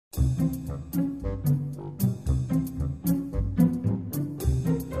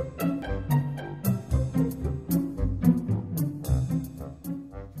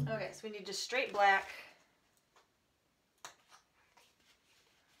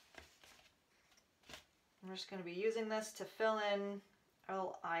I'm just going to be using this to fill in our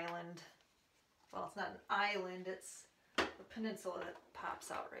little island. Well, it's not an island, it's a peninsula that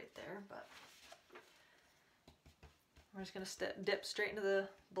pops out right there, but we're just going to dip straight into the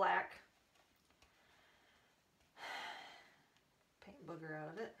black. Paint booger out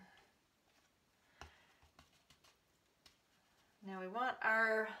of it. Now we want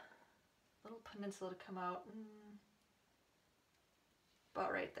our little peninsula to come out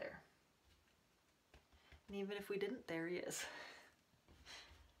about right there. And even if we didn't, there he is.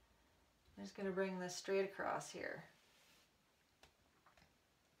 I'm just going to bring this straight across here.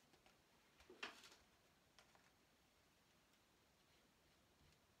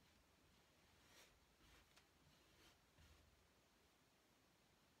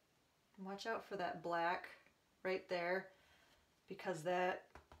 And watch out for that black right there, because that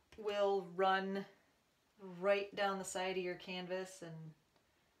will run right down the side of your canvas and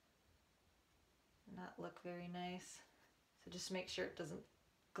not look very nice. So just make sure it doesn't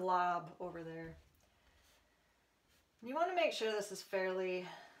glob over there. And you want to make sure this is fairly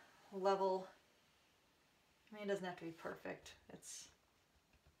level. I mean, it doesn't have to be perfect. It's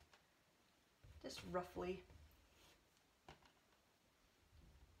just roughly.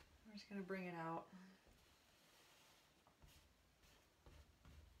 I'm just going to bring it out.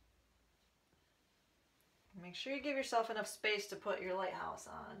 Make sure you give yourself enough space to put your lighthouse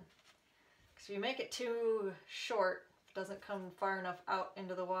on. Because if you make it too short, if it doesn't come far enough out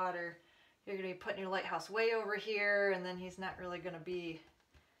into the water, you're going to be putting your lighthouse way over here, and then he's not really going to be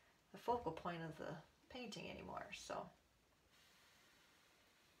the focal point of the painting anymore. So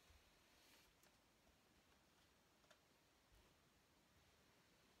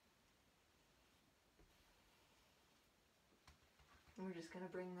we're just going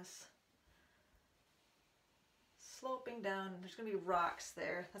to bring this sloping down. There's going to be rocks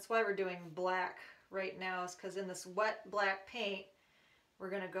there. That's why we're doing black right now, is because in this wet black paint, we're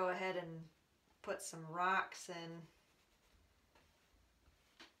going to go ahead and put some rocks in,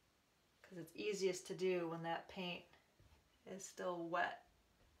 because it's easiest to do when that paint is still wet.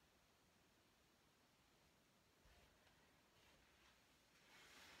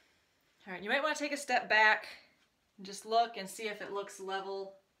 All right, you might want to take a step back and just look and see if it looks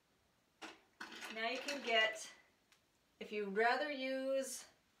level. Now you can get, if you'd rather use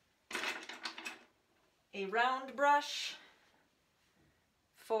a round brush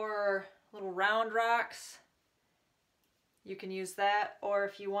for little round rocks, you can use that. Or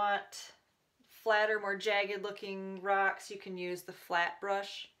if you want flatter, more jagged looking rocks, you can use the flat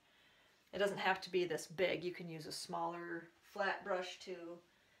brush. It doesn't have to be this big. You can use a smaller flat brush too.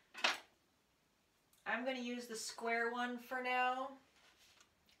 I'm going to use the square one for now,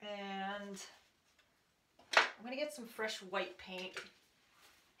 and I'm going to get some fresh white paint.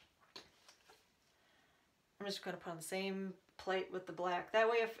 I'm just going to put on the same plate with the black. That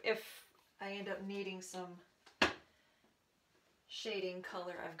way if I end up needing some shading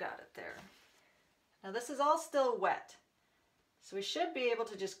color, I've got it there. Now this is all still wet, so we should be able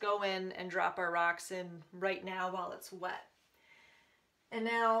to just go in and drop our rocks in right now while it's wet. And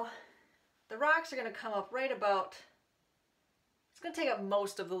now the rocks are going to come up right about, it's going to take up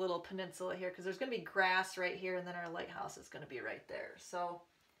most of the little peninsula here, because there's going to be grass right here, and then our lighthouse is going to be right there. So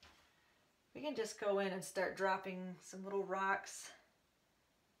we can just go in and start dropping some little rocks.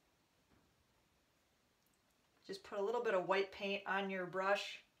 Just put a little bit of white paint on your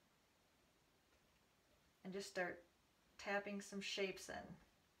brush and just start tapping some shapes in.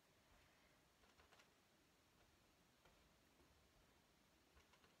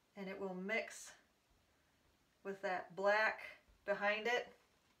 And it will mix with that black behind it,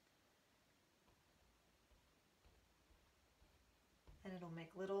 and it'll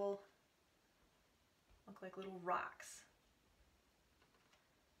make look like little rocks.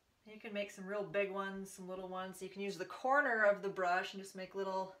 And you can make some real big ones, some little ones. You can use the corner of the brush and just make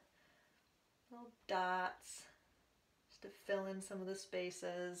little dots just to fill in some of the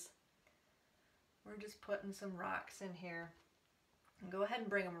spaces. We're just putting some rocks in here. And go ahead and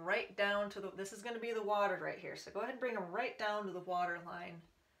bring them right down to this is going to be the water right here, so go ahead and bring them right down to the water line.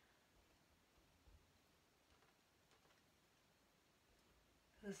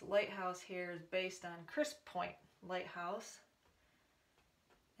 This lighthouse here is based on Crisp Point Lighthouse,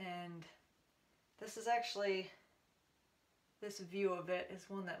 and this is actually, this view of it is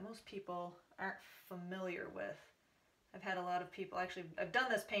one that most people aren't familiar with. I've had a lot of people, actually I've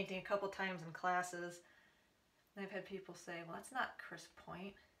done this painting a couple times in classes, and I've had people say, well, that's not Crisp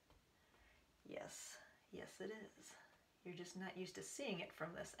Point. Yes, yes it is. You're just not used to seeing it from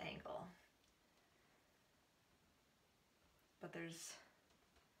this angle. But there's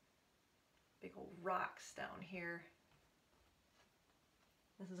big old rocks down here.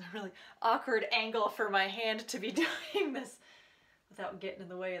 This is a really awkward angle for my hand to be doing this without getting in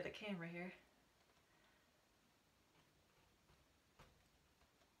the way of the camera here.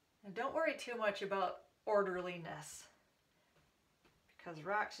 And don't worry too much about orderliness, because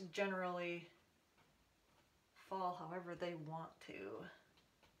rocks generally fall however they want to.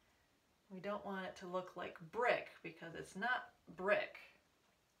 We don't want it to look like brick, because it's not brick.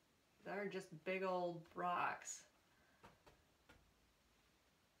 They're just big old rocks.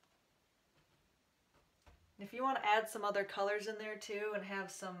 If you want to add some other colors in there too and have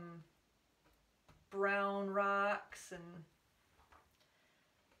some brown rocks, and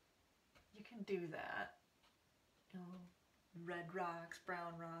you can do that. You know, red rocks,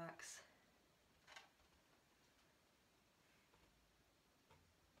 brown rocks.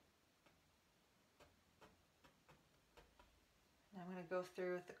 And I'm going to go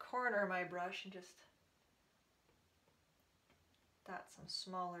through with the corner of my brush and just dot some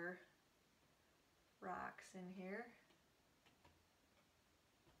smaller rocks in here.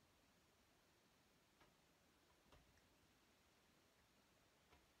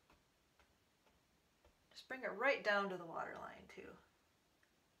 Just bring it right down to the water line too.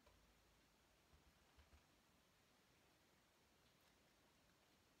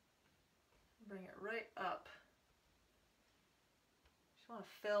 Bring it right up. Just want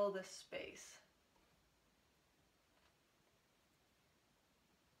to fill this space.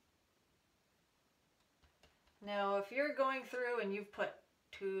 Now, if you're going through and you've put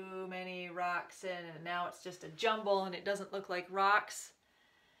too many rocks in and now it's just a jumble and it doesn't look like rocks,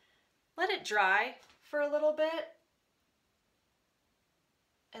 let it dry for a little bit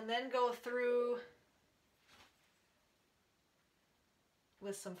and then go through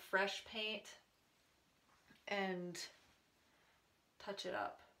with some fresh paint and touch it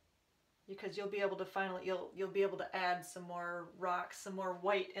up, because you'll be able to finally, you'll be able to add some more rocks, some more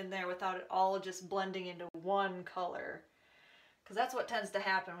white in there without it all just blending into one color. Because that's what tends to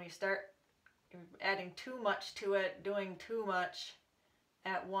happen when you start adding too much to it, doing too much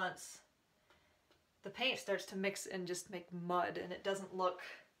at once. The paint starts to mix and just make mud, and it doesn't look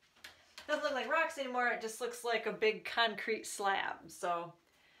like rocks anymore. It just looks like a big concrete slab. So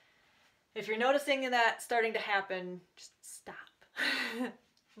if you're noticing that starting to happen, just stop.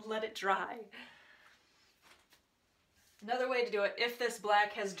 Let it dry. Another way to do it, if this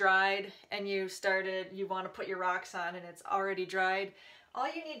black has dried and you want to put your rocks on and it's already dried, all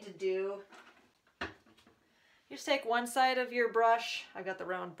you need to do, you just take one side of your brush, I've got the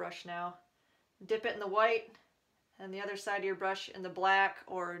round brush now, dip it in the white, and the other side of your brush in the black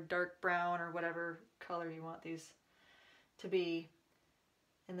or dark brown or whatever color you want these to be,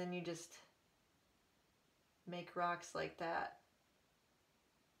 and then you just make rocks like that.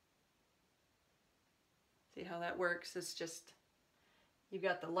 See how that works? It's just, you've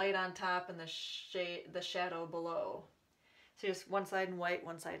got the light on top and the shadow below. So just one side in white,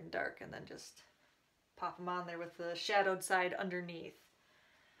 one side in dark, and then just pop them on there with the shadowed side underneath.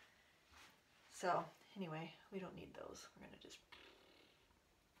 So anyway, we don't need those. We're gonna just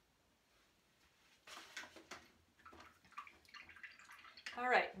all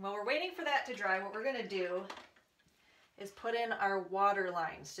right, while we're waiting for that to dry, what we're gonna do is put in our water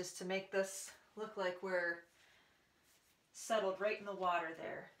lines just to make this look like we're settled right in the water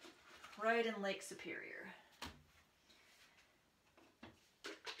there, right in Lake Superior.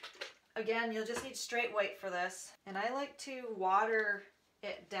 Again, you'll just need straight white for this, and I like to water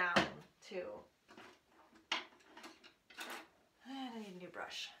it down too. And I need a new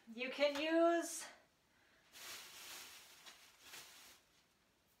brush. You can use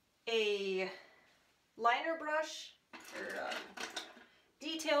a liner brush or a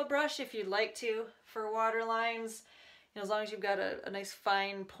detail brush if you'd like to for water lines. You know, as long as you've got a nice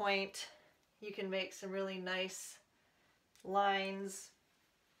fine point, you can make some really nice lines.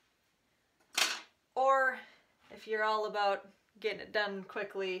 Or if you're all about getting it done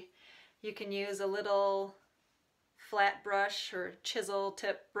quickly, you can use a little flat brush or chisel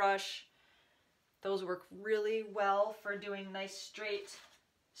tip brush. Those work really well for doing nice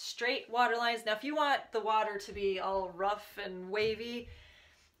straight water lines. Now if you want the water to be all rough and wavy,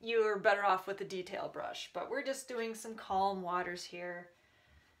 you're better off with a detail brush, but we're just doing some calm waters here.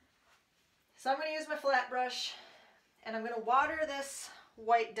 So I'm going to use my flat brush and I'm going to water this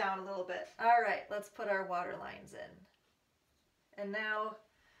white down a little bit. All right, let's put our water lines in. And now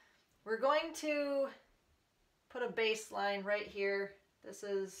we're going to put a baseline right here. This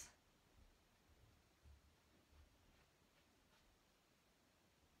is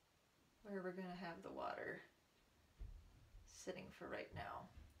where we're going to have the water sitting for right now.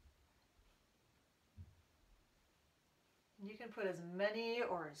 You can put as many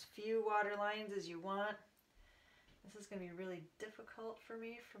or as few water lines as you want. This is going to be really difficult for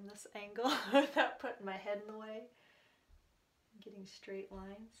me from this angle without putting my head in the way. Getting straight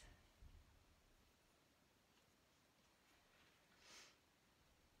lines.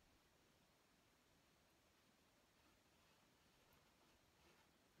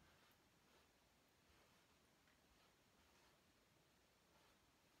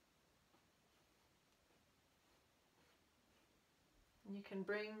 You can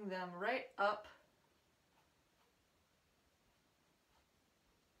bring them right up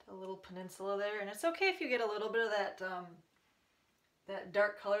to a little peninsula there, and it's okay if you get a little bit of that that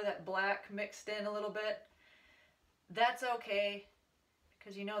dark color, that black mixed in a little bit. That's okay,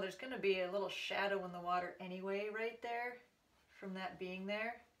 because you know there's going to be a little shadow in the water anyway right there from that being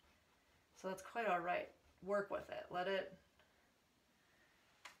there, so that's quite all right. Work with it. Let it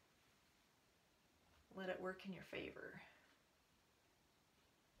work in your favor.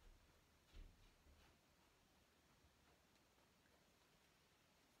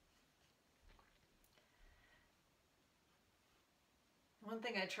 One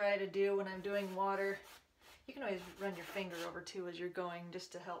thing I try to do when I'm doing water, you can always run your finger over too as you're going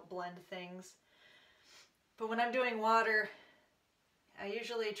just to help blend things. But when I'm doing water, I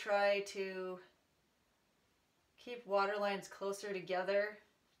usually try to keep water lines closer together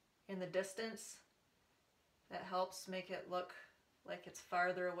in the distance. That helps make it look like it's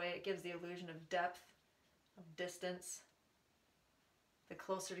farther away. It gives the illusion of depth, of distance, the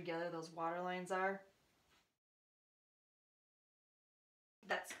closer together those water lines are.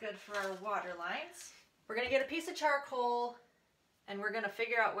 That's good for our water lines. We're going to get a piece of charcoal and we're going to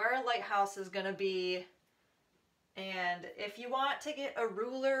figure out where our lighthouse is going to be. And if you want to get a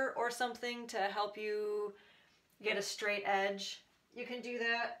ruler or something to help you get a straight edge, you can do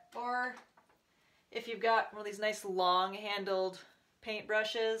that. Or if you've got one of these nice long handled paint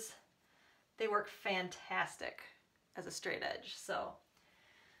brushes, they work fantastic as a straight edge. So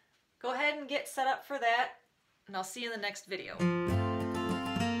go ahead and get set up for that, and I'll see you in the next video.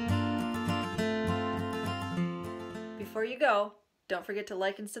 Before you go, don't forget to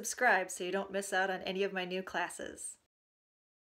like and subscribe so you don't miss out on any of my new classes.